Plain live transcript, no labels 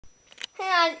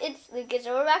And it's Lucas,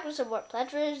 and we're back with some more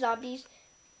Plants vs. Zombies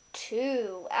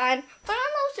 2. And we're on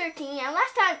level 13, and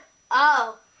last time,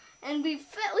 and we kind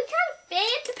of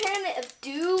failed the Pyramid of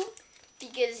Doom,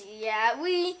 because, yeah,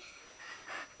 we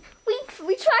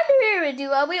tried the Pyramid of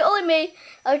Doom, we only made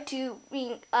two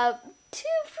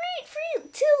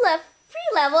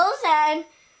levels, and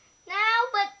now,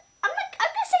 but I'm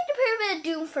gonna save the Pyramid of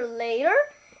Doom for later,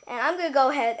 and I'm gonna go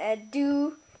ahead and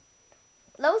do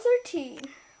level 13.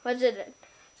 What's it?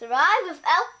 Survive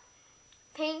without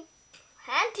painting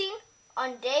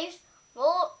on Dave's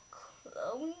roll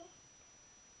clone.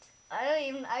 I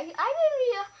didn't really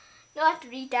know how to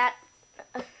read that,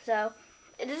 so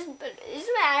it doesn't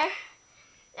matter.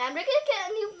 And we're gonna get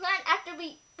a new plant after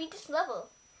we beat this level.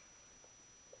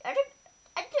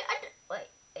 Wait,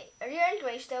 are there any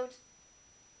gravestones?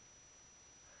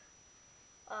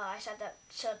 I saw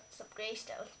some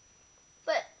gravestones,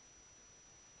 but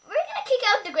we're gonna kick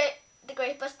out the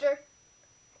Gravebuster,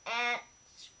 and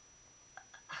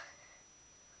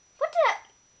what did I?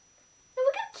 No,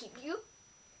 we're gonna keep you,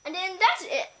 and then that's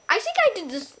it. I think I did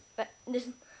this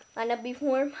lineup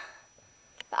before.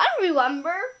 I don't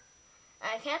remember.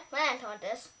 I can't plant on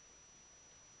this.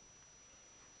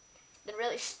 It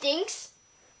really stinks.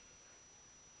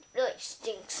 It really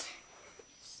stinks.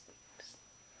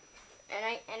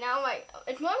 And now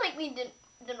it's more likely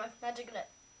than my plants are gonna,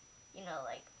 you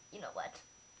know what.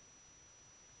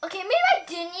 Okay, maybe I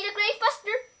didn't need a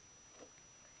Gravebuster.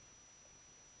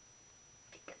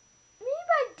 Maybe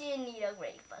I did need a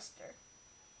Gravebuster.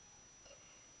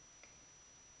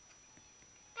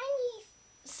 I need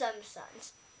some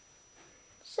suns.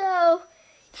 So,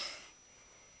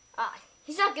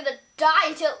 he's not gonna die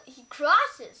until he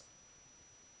crosses.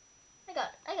 I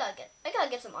gotta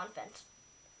get some on-fence.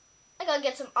 I gotta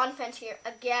get some on-fence here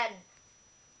again.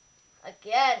 I'm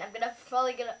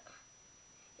probably gonna.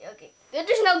 Okay, good.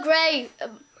 There's no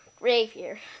grave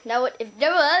here. Now, if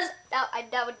there was,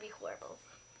 that would be horrible.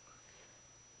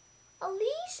 At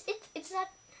least it's not.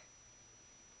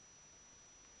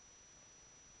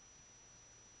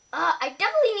 I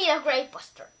definitely need a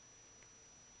Gravebuster.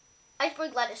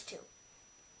 Iceberg lettuce too.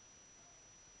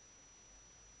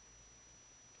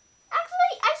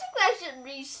 Actually, I think I should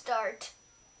restart.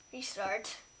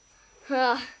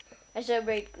 I should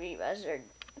break Gravebuster.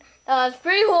 It's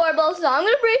pretty horrible, so I'm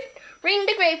gonna bring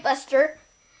the Gravebuster.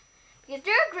 Because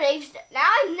there are graves. Now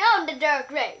I know that there are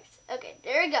graves. Okay,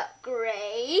 there we go.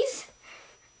 Graves.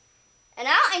 And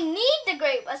now I need the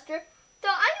Gravebuster. So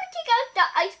I'm gonna take out the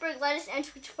iceberg lettuce and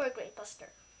switch for a Gravebuster.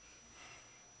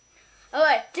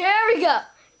 Alright, there we go.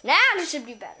 Now this should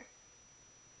be better.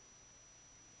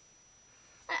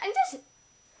 I'm just...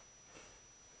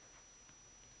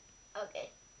 Okay.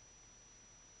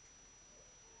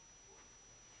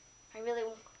 I really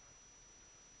won't...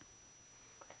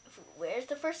 Where's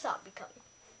the first zombie coming?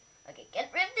 Okay,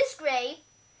 get rid of this grave.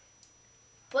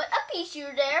 Put a pea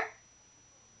shooter there.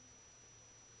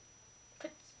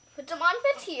 Put some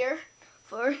on-fence here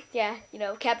for,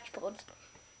 cabbage poles.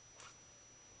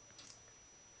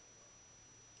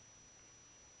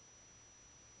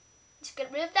 Just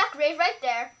get rid of that grave right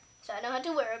there, so I don't have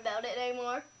to worry about it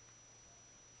anymore.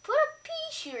 Put a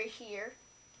pea shooter here.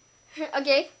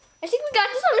 Okay, I think we got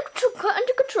this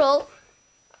under control.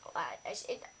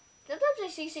 Sometimes I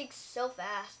say things so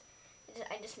fast,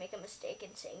 I just make a mistake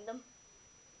in saying them.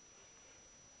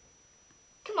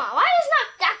 Come on, why is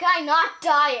that guy not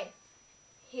dying?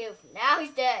 Now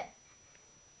he's dead.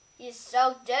 He's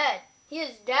so dead. He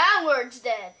is downwards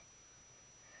dead.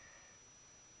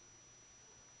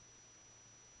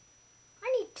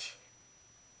 I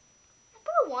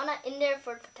put a walnut in there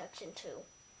for protection too.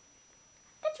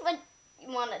 That's what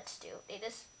walnuts do. They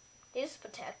just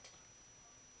protect.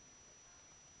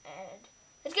 And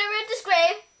let's get rid of this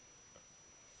grave.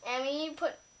 And we need to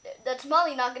put, that's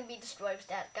probably not going to be destroyed with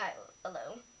that guy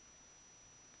alone.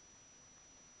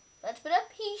 Let's put a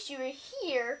pea shooter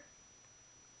here.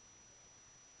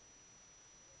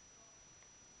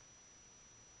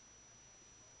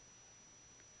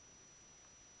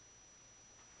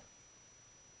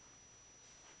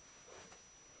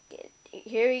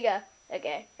 Here we go.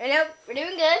 Okay. Hello, we're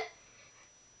doing good.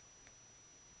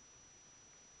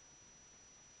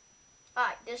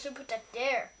 Alright, this will put that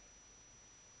there.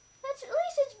 At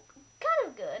least it's kind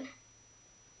of good.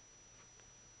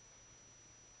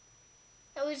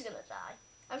 Oh, he's gonna die.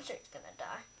 I'm sure he's gonna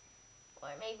die. Or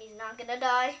maybe he's not gonna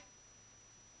die.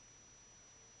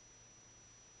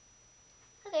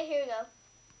 Okay, here we go.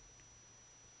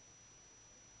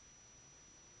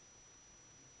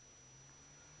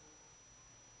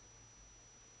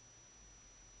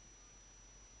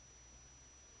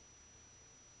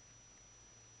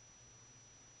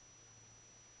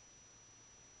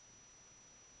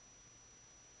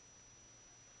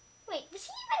 Wait, was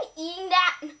he even eating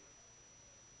that? I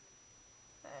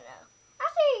don't know.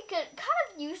 Actually, he could kind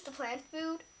of use the plant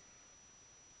food.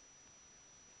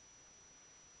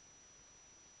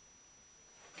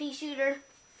 Pea shooter.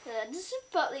 This is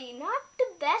probably not the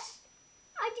best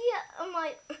idea. I'm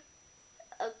like,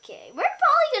 okay, we're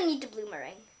probably gonna need the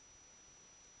bloomerang.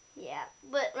 Yeah,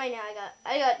 but right now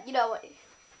I got, you know what?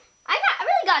 I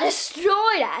really got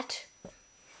destroyed at.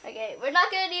 Okay, we're not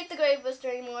gonna need the Grave Buster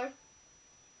anymore.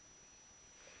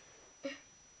 Can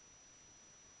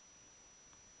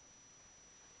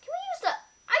we use the?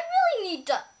 I really need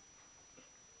the.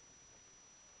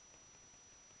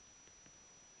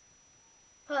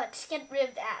 Just get rid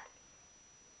of that.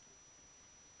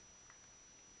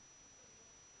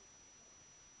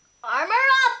 Armor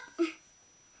up!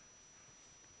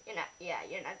 You're not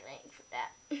gonna aim for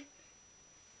that.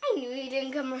 I knew he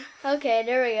didn't come. Okay,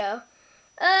 there we go.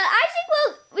 I think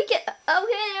we can.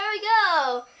 Okay, there we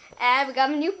go. And we got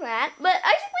a new plant, but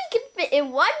I think we can fit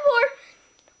in one more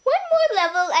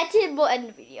level and then we'll end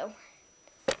the video.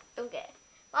 Okay,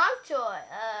 long toy.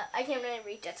 I can't really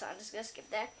read that, so I'm just gonna skip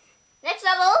that. Next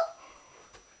level.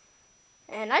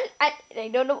 And I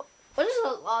don't know what does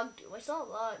a log do. I saw a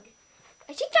log.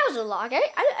 I think that was a log. I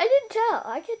didn't tell.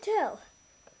 I can't tell.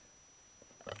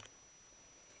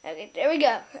 Okay, there we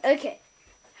go. Okay.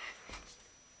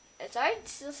 Sorry to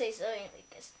still say something like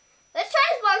this. Let's try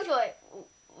this long toy.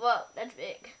 Whoa, that's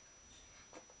big.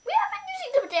 We have been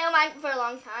using the potato mine for a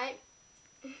long time.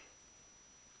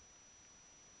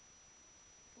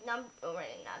 No, we're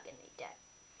really not gonna need that.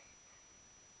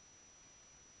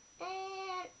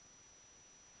 And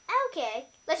okay,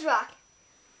 let's rock.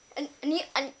 A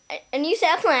new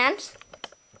set of plants.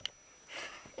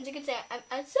 As you can see,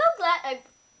 I'm so glad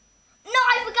No,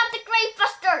 I forgot the Grave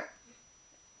Buster!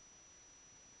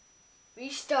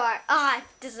 Restart.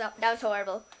 That was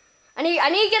horrible. I need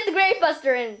to get the Grave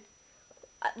Buster in.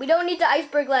 We don't need the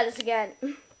iceberg lettuce again.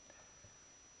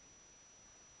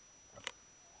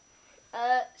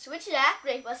 Switch to that,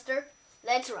 Grave Buster.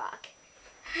 Let's rock.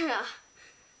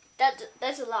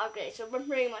 That's a lot of great, so we're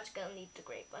pretty much gonna need the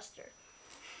Grave Buster.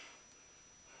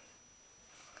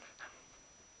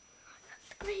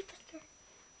 The Grave Buster.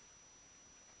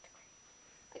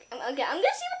 Okay, I'm gonna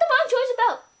see what the bong choy is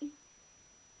about.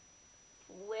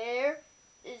 Where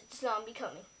is the zombie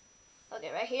coming?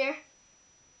 Okay, right here.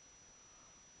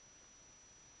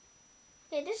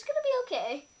 Okay, this is gonna be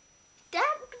okay.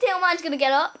 That tail mine's gonna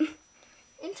get up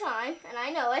in time, and I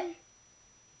know it.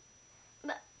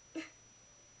 But in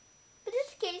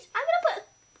this case, I'm gonna put.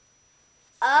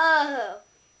 Oh,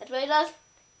 that's what he does.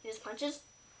 He just punches.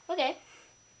 Okay,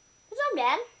 it's not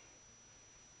bad.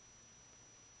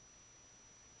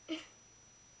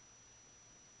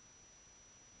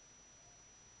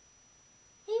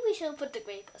 Maybe we should put the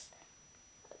Grave Buster.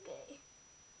 Okay.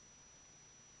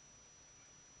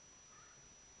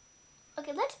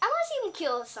 Okay, I want to see him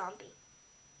kill a zombie.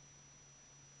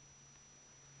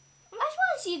 I just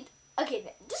want to see. Okay,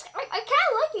 I kind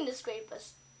of liking this Grave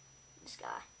Buster. This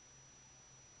guy.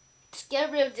 Just get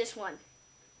rid of this one.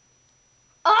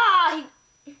 I'll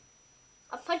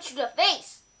punch you in the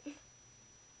face. We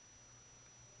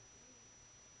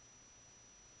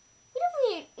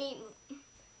don't need.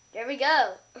 There we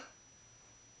go.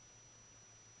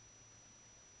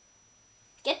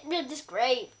 Get rid of this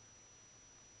grave.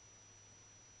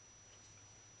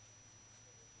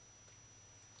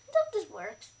 I hope this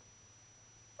works.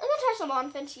 I'm gonna try some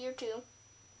offense here too.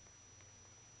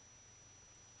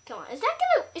 Come on, is that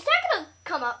gonna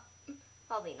come up?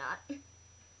 Probably not.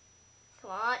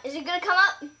 Come on, is it gonna come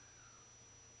up?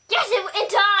 Yes, in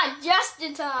time, just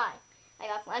in time. I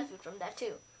got plant food from that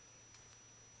too.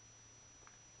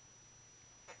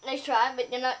 Nice try,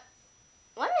 but you're not.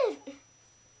 What is? I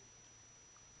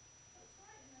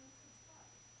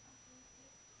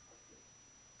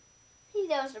think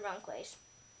that was the wrong place.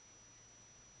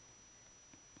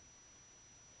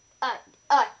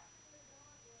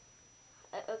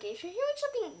 Okay, if you're hearing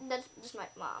something, that's my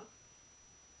mom.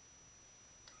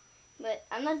 But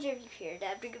I'm not sure if you hear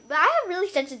that, but I have really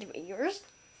sensitive ears.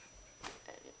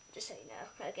 Just so you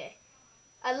know. Okay.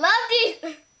 I love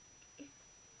these.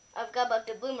 I forgot about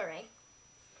the boomerang.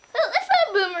 Well, let's put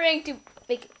a boomerang to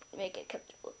make it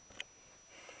comfortable.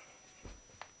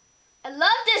 I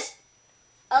love this.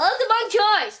 I love the bong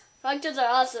choys. Bong choys are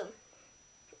awesome.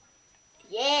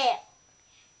 Yeah.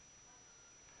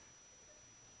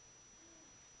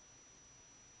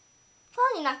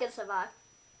 Probably not gonna survive.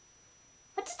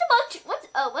 What's the bong? What's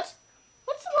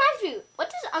the plant food?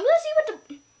 I'm gonna see what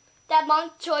that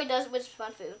bong choy does with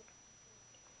plant food.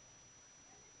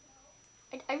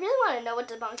 I really want to know what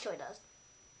the bong choy does.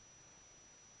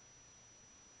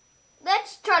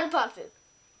 let's try the pond food.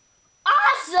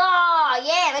 Awesome!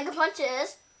 Yeah, mega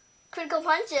punches. Critical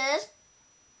punches.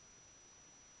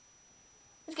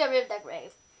 Let's get rid of that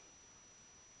grave.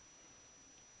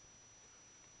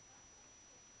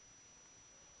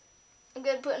 I'm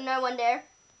gonna put another one there.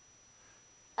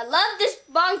 I love this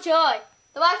bong choy.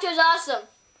 The bong choy is awesome.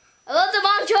 I love the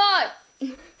bong choy.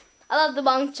 I love the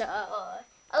bong choy.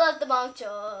 I love the bong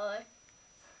choy.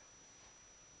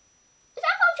 Is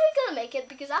that bong choy gonna make it?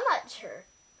 Because I'm not sure.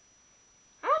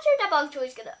 I'm not sure if that bong choy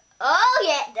is gonna. Oh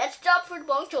yeah, let's stop for the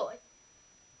bong choy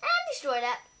and destroy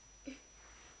that.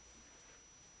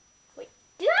 Wait,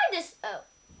 did I just? Oh,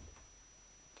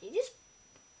 did he just?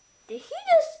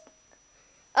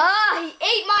 Ah, he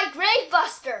ate my grave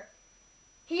buster.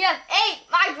 He have ate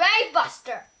my grave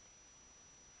buster.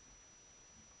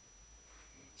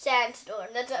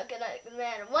 Sandstorm. That's not gonna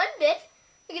matter one bit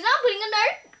because I'm putting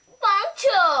another bong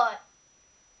choy,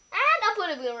 and I'll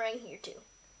put a boomerang here too.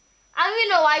 I don't even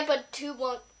know why I put two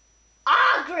bong.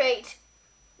 Ah, great!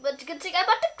 But it's a good thing I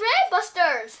bought the grave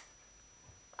busters.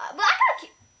 But I gotta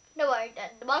keep. Don't worry,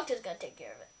 the bong choy's gonna take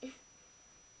care of it.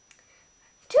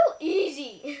 Too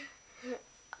easy.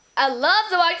 I love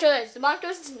the bong choys. The bong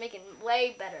choys is making it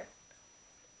way better.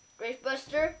 Grave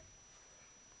buster.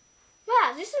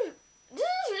 Yeah, this is.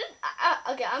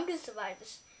 Okay, I'm gonna survive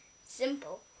this.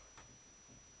 Simple.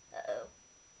 Uh-oh.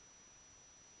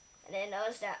 I didn't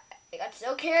notice that. I got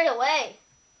so carried away.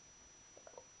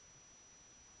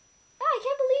 Oh, I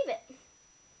can't believe it.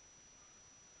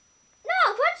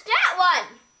 No, punch that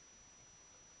one.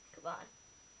 Come on.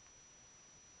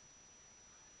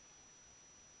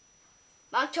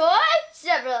 Bong choy,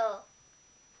 several.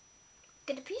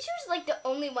 Okay, the Pichu's like the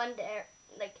only one there,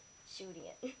 like, shooting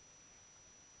it.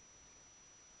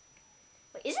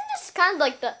 Wait, isn't this kind of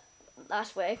like the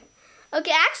last wave?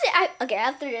 Okay, actually, okay,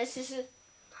 after this is just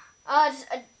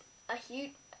a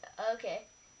huge. Okay,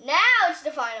 now it's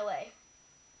the final wave.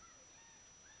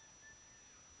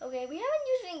 Okay, we haven't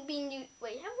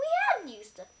wait, have we had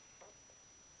used it?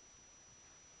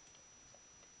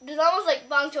 There's almost like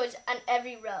bong choys on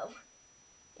every row.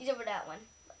 Except for that one.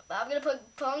 But I'm gonna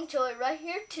put bong choy right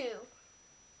here too.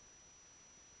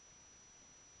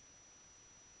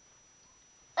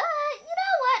 You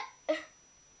know what?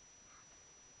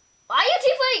 Why are you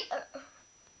two putting?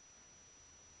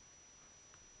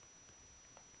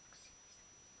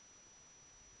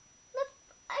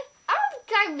 I'm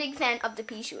kind of a big fan of the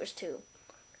Pichus too.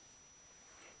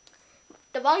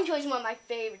 The bong choy is one of my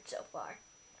favorites so far.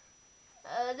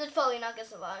 This is probably not gonna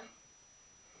survive.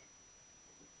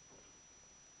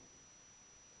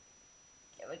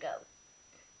 Here we go.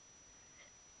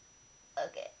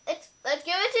 Okay, let's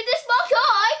give it to this bong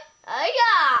choy.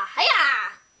 Hiya, hiya.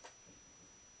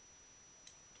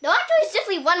 The bong choy is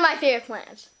definitely one of my favorite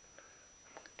plants.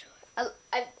 I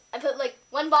put like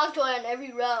one bong choy on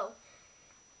every row.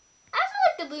 I also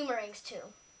like the boomerangs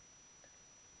too.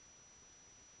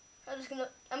 I'm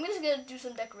just gonna do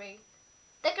some decorating.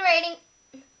 Decorating.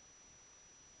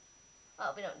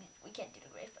 Oh, we can't do the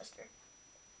grave buster.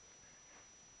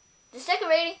 Just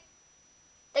decorating.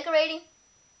 Decorating.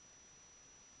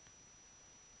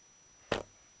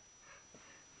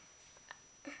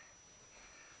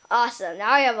 Awesome.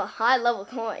 Now I have a high level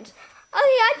coins. Oh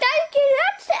yeah,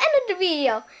 that's the end of the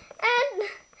video. And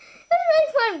it was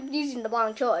really fun using the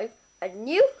bong choy. A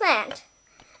new plant.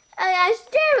 Guys,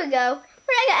 there we go.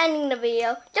 We're ending the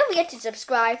video. Don't forget to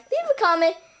subscribe. Leave a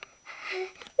comment.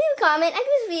 And give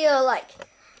this video a like.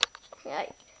 And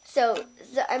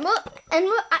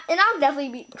I'll definitely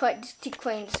be keep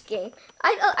playing this game.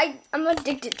 I'm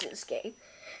addicted to this game.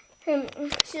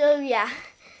 So yeah.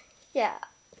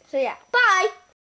 So yeah. Bye.